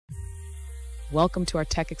Welcome to our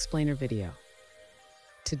Tech Explainer video.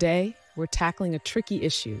 Today, we're tackling a tricky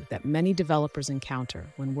issue that many developers encounter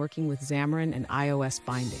when working with Xamarin and iOS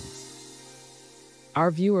bindings. Our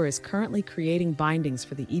viewer is currently creating bindings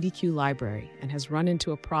for the EDQ library and has run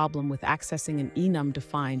into a problem with accessing an enum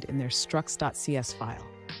defined in their Structs.cs file.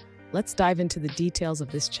 Let's dive into the details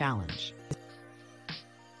of this challenge.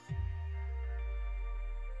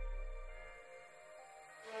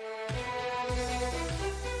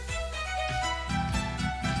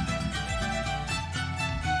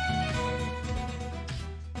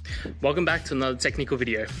 Welcome back to another technical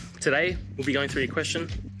video. Today, we'll be going through your question,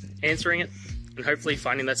 answering it, and hopefully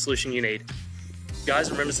finding that solution you need. Guys,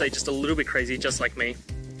 remember to stay just a little bit crazy, just like me,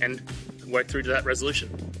 and work through to that resolution.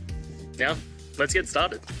 Now, let's get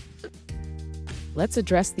started. Let's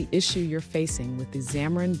address the issue you're facing with the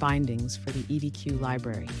Xamarin bindings for the EDQ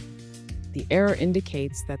library. The error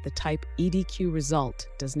indicates that the type EDQ result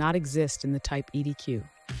does not exist in the type EDQ.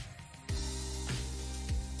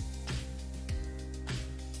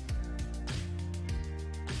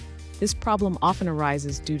 This problem often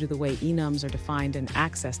arises due to the way enums are defined and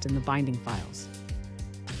accessed in the binding files.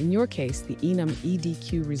 In your case, the enum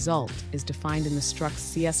EDQ result is defined in the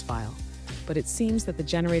Structs.cs file, but it seems that the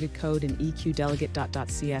generated code in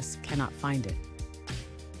Delegate.cs cannot find it.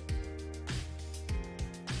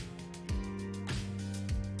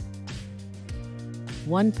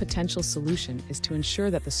 One potential solution is to ensure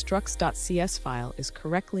that the Structs.cs file is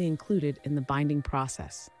correctly included in the binding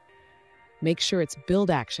process. Make sure its build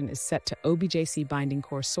action is set to objc binding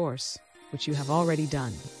core source, which you have already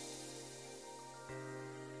done.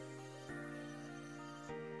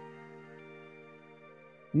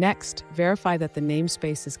 Next, verify that the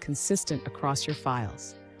namespace is consistent across your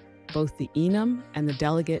files. Both the enum and the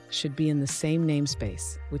delegate should be in the same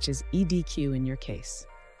namespace, which is EDQ in your case.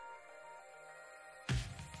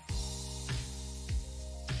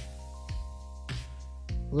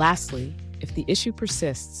 Lastly, if the issue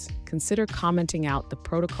persists, consider commenting out the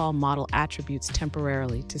protocol model attributes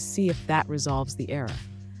temporarily to see if that resolves the error.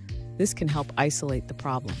 This can help isolate the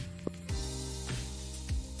problem.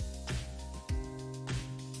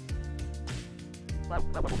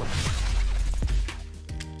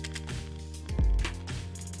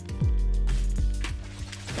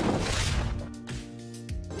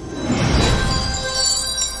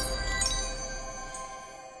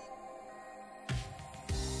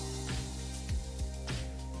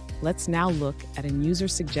 Let's now look at a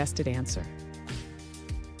user-suggested answer.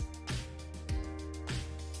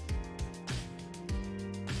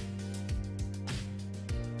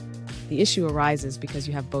 The issue arises because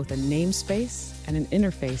you have both a namespace and an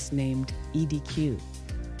interface named EDQ.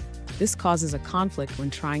 This causes a conflict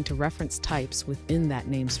when trying to reference types within that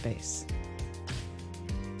namespace.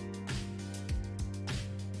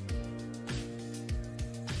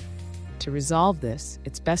 To resolve this,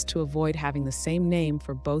 it's best to avoid having the same name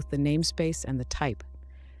for both the namespace and the type.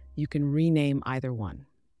 You can rename either one.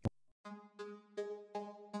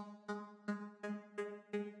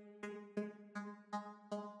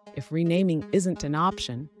 If renaming isn't an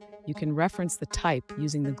option, you can reference the type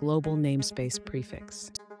using the global namespace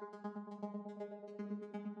prefix.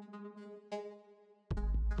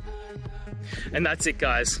 And that's it,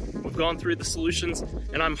 guys. We've gone through the solutions,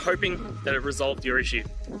 and I'm hoping that it resolved your issue.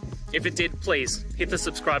 If it did, please hit the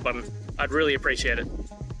subscribe button. I'd really appreciate it.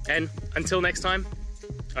 And until next time,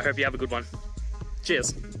 I hope you have a good one.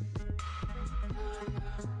 Cheers.